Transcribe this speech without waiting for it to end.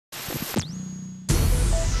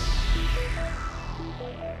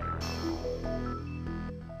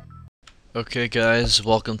Okay guys,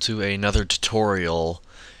 welcome to another tutorial.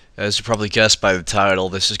 As you probably guessed by the title,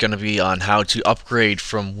 this is going to be on how to upgrade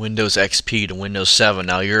from Windows XP to Windows 7.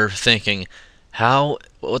 Now you're thinking,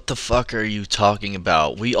 what the fuck are you talking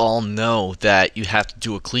about? We all know that you have to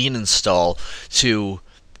do a clean install to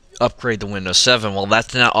upgrade to Windows 7. Well,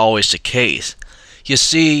 that's not always the case. You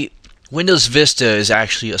see, Windows Vista is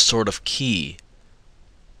actually a sort of key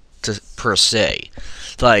per se.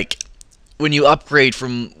 Like, when you upgrade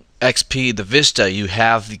from XP to Vista, you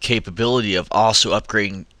have the capability of also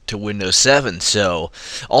upgrading to Windows 7. So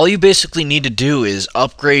all you basically need to do is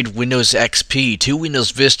upgrade Windows XP to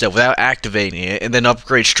Windows Vista without activating it, and then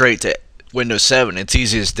upgrade straight to Windows 7. It's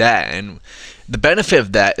easy as that. And the benefit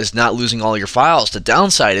of that is not losing all your files. The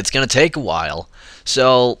downside, it's going to take a while.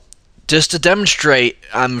 So just to demonstrate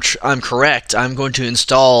I'm correct, I'm going to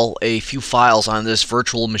install a few files on this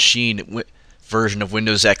virtual machine version of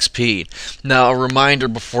Windows XP. Now, a reminder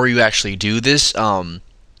before you actually do this,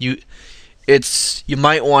 you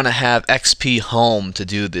might want to have XP Home to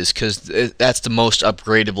do this, because that's the most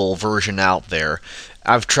upgradable version out there.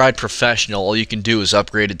 I've tried Professional. All you can do is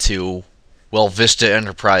upgrade it to, well, Vista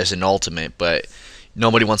Enterprise and Ultimate, but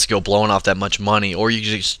nobody wants to go blowing off that much money. Or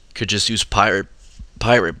you could just use Pirate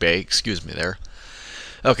Bay. Excuse me there.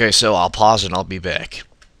 Okay, so I'll pause and I'll be back.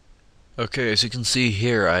 Okay, as you can see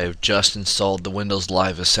here, I have just installed the Windows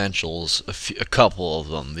Live Essentials, a couple of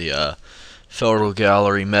them. The Photo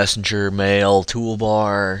Gallery, Messenger, Mail,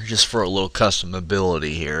 Toolbar, just for a little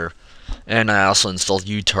customability here. And I also installed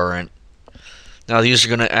uTorrent. Now these are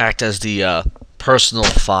going to act as the personal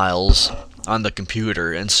files on the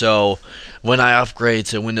computer, and so when I upgrade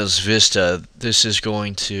to Windows Vista, this is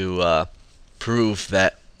going to prove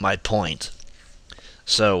that my point.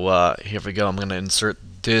 So here we go. I'm going to insert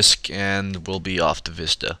disk and we'll be off to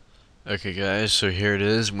Vista. Okay guys, so here it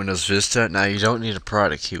is, Windows Vista. Now you don't need a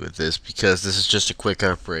product key with this, because this is just a quick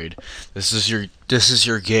upgrade. This is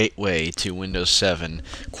your gateway to Windows 7,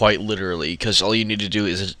 quite literally, because all you need to do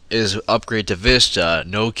is upgrade to Vista.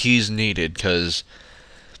 No keys needed, because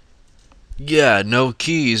yeah, no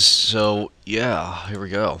keys. So yeah, here we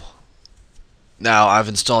go. Now, I've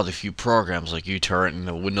installed a few programs like uTorrent and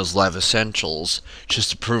the Windows Live Essentials just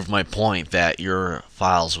to prove my point that your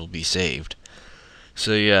files will be saved.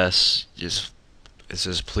 So yes, it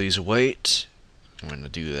says please wait. I'm going to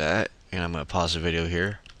do that, and I'm going to pause the video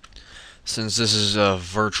here. Since this is a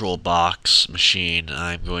VirtualBox machine,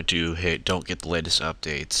 I'm going to hit don't get the latest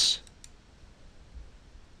updates.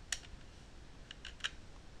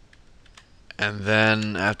 And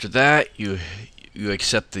then after that, you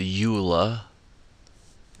accept the EULA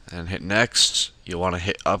and hit next. You want to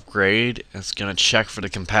hit upgrade. It's going to check for the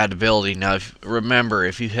compatibility. Now remember,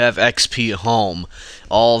 if you have XP Home,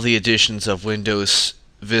 all the additions of Windows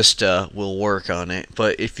Vista will work on it,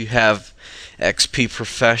 but if you have XP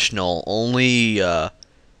Professional, only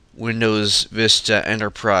Windows Vista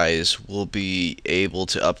Enterprise will be able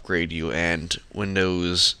to upgrade you, and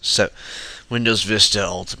Windows Vista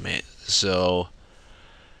Ultimate. So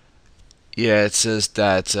yeah, it says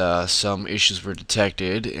that some issues were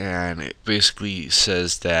detected, and it basically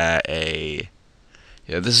says that this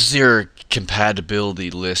is your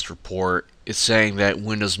compatibility list report. It's saying that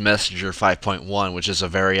Windows Messenger 5.1, which is a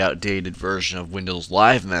very outdated version of Windows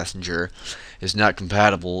Live Messenger, is not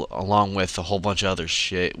compatible, along with a whole bunch of other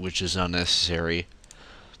shit, which is unnecessary.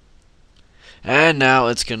 And now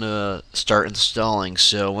it's gonna start installing,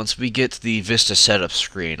 so once we get to the Vista setup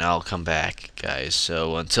screen, I'll come back, guys.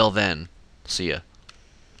 So until then, see ya.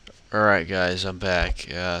 Alright guys, I'm back.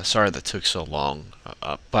 Sorry that took so long.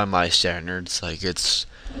 By my standards, like, it's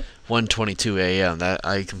 1:22 a.m. That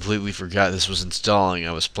I completely forgot this was installing.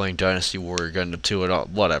 I was playing Dynasty Warrior Gundam 2 and all,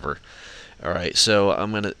 whatever. Alright, so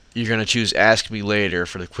you're gonna choose Ask Me Later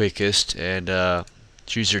for the quickest, and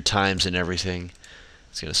choose your times and everything.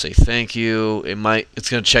 It's gonna say thank you. It's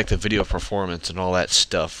gonna check the video performance and all that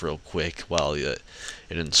stuff real quick while it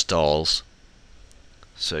installs.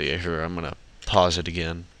 So yeah, here, I'm gonna pause it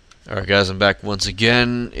again. Alright guys, I'm back once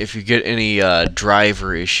again. If you get any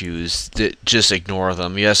driver issues, just ignore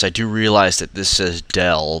them. Yes, I do realize that this says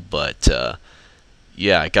Dell, but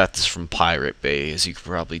yeah, I got this from Pirate Bay, as you can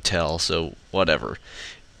probably tell, so whatever. It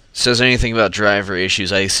says anything about driver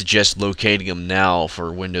issues, I suggest locating them now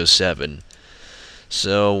for Windows 7.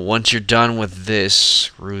 So once you're done with this,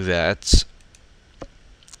 screw that.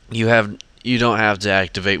 You don't have to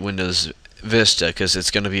activate Windows Vista, because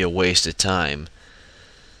it's going to be a waste of time.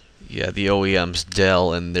 Yeah, the OEM's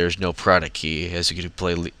Dell, and there's no product key, as you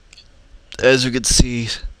can see.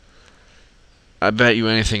 I bet you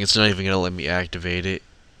anything it's not even going to let me activate it.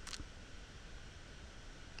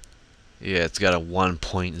 Yeah, it's got a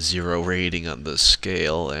 1.0 rating on the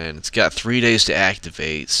scale, and it's got 3 days to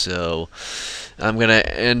activate, so I'm going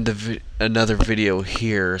to end another video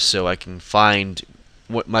here so I can find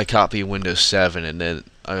what my copy of Windows 7, and then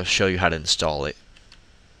I'll show you how to install it.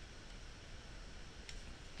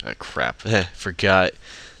 Oh, crap. Forgot.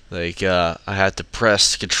 I had to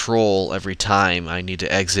press Control every time I need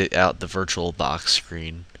to exit out the VirtualBox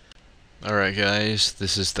screen. Alright guys,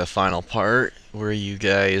 this is the final part where you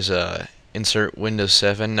guys insert Windows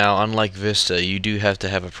 7. Now, unlike Vista, you do have to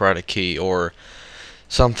have a product key or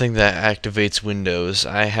something that activates Windows.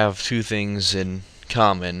 I have two things in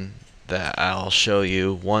common that I'll show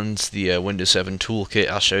you. One's the Windows 7 toolkit.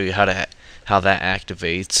 I'll show you how that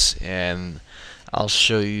activates, and I'll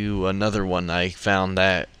show you another one I found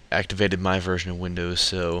that activated my version of Windows.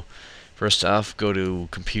 So first off, go to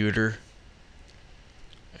Computer,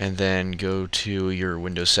 and then go to your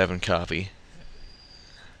Windows 7 copy.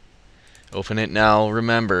 Open it. Now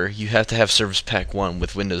remember, you have to have Service Pack 1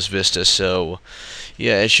 with Windows Vista, so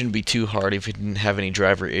yeah, it shouldn't be too hard if you didn't have any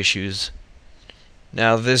driver issues.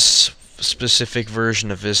 Now this specific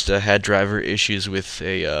version of Vista had driver issues with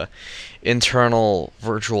a internal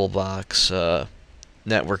VirtualBox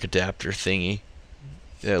network adapter thingy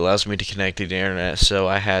that allows me to connect to the internet, so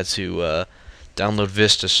I had to download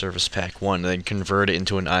Vista Service Pack 1 and then convert it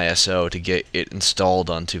into an ISO to get it installed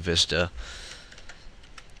onto Vista.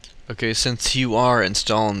 Okay, since you are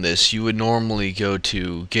installing this, you would normally go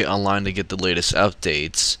to Get Online to get the latest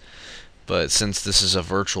updates, but since this is a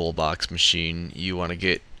VirtualBox machine, you want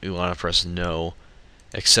to press No,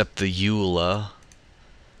 accept the EULA,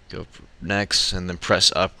 go next, and then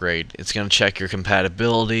press Upgrade. It's going to check your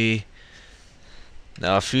compatibility.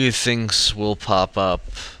 Now a few things will pop up.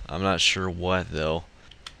 I'm not sure what though.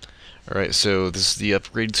 Alright, so this is the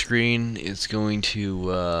upgrade screen. It's going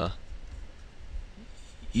to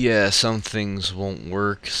yeah, some things won't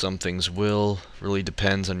work, some things will. Really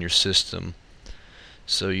depends on your system.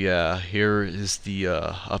 So yeah, here is the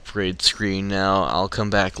upgrade screen now. I'll come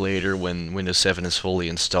back later when Windows 7 is fully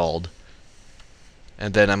installed,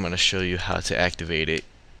 and then I'm going to show you how to activate it.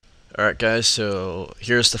 Alright guys, so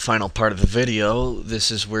here's the final part of the video. This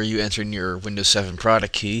is where you enter in your Windows 7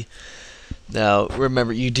 product key. Now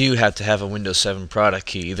remember, you do have to have a Windows 7 product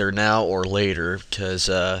key, either now or later, because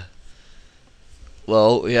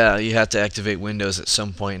well, yeah, you have to activate Windows at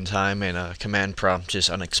some point in time, and a command prompt just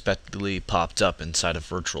unexpectedly popped up inside of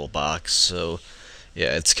VirtualBox. So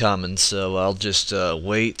yeah, it's common, so I'll just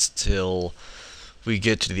wait till we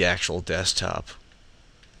get to the actual desktop.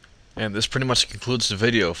 And this pretty much concludes the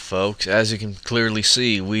video, folks. As you can clearly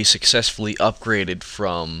see, we successfully upgraded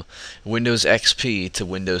from Windows XP to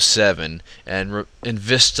Windows 7, and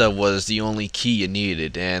Vista was the only key you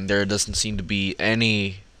needed, and there doesn't seem to be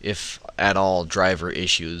any, if at all, driver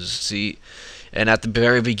issues. See, and at the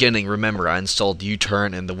very beginning, remember, I installed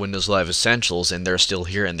U-Turn and the Windows Live Essentials, and they're still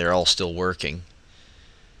here, and they're all still working.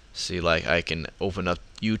 See, like, I can open up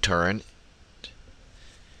U-Turn.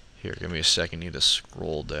 Here, give me a second, I need to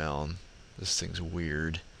scroll down. This thing's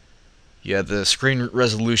weird. Yeah, the screen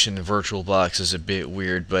resolution in VirtualBox is a bit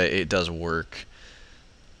weird, but it does work.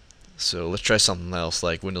 So let's try something else,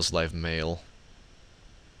 like Windows Live Mail.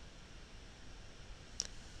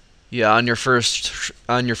 Yeah, on your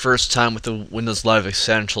first time with the Windows Live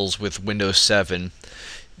Essentials with Windows 7,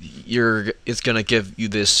 it's gonna give you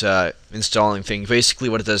this installing thing. Basically,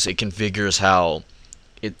 what it does, it configures how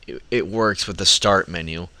it works with the Start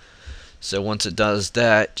menu. So once it does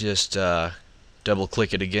that, just double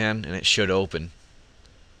click it again and it should open.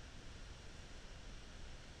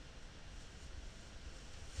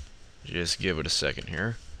 Just give it a second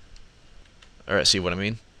here. Alright, see what I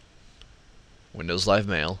mean? Windows Live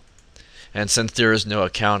Mail. And since there is no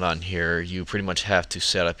account on here, you pretty much have to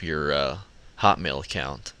set up your Hotmail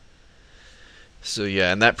account. So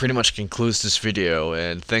yeah, and that pretty much concludes this video,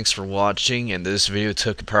 and thanks for watching, and this video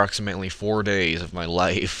took approximately 4 days of my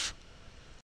life.